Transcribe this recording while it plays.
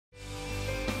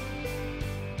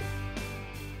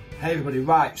Hey everybody,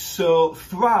 right, so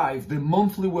Thrive, the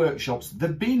monthly workshops,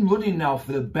 they've been running now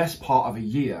for the best part of a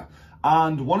year.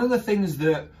 And one of the things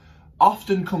that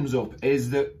often comes up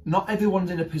is that not everyone's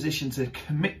in a position to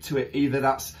commit to it, either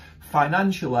that's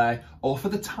financially or for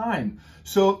the time.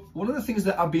 So one of the things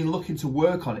that I've been looking to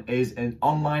work on is an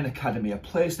online academy, a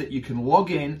place that you can log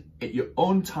in at your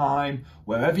own time,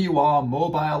 wherever you are,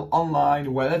 mobile,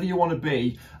 online, wherever you want to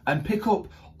be, and pick up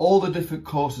all the different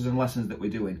courses and lessons that we're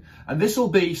doing. And this will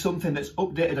be something that's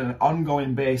updated on an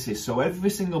ongoing basis. So every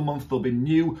single month there'll be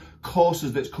new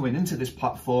courses that's coming into this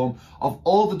platform of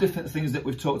all the different things that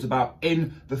we've talked about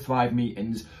in the Thrive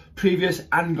meetings, previous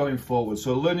and going forward.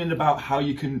 So learning about how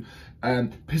you can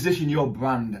position your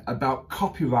brand, about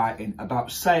copywriting,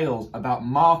 about sales, about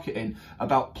marketing,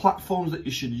 about platforms that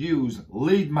you should use,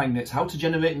 lead magnets, how to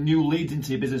generate new leads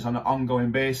into your business on an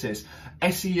ongoing basis,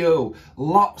 SEO,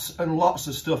 lots and lots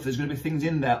of stuff. There's going to be things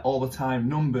in there all the time,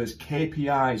 numbers,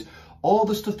 KPIs, all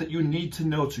the stuff that you need to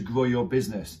know to grow your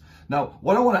business. Now,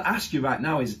 what I want to ask you right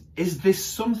now is this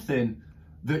something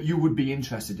that you would be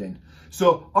interested in?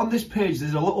 So on this page,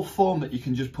 there's a little form that you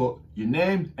can just put your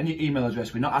name and your email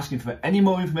address. We're not asking for any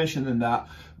more information than that.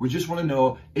 We just want to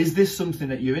know, is this something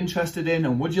that you're interested in?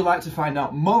 And would you like to find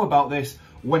out more about this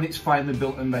when it's finally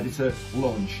built and ready to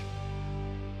launch?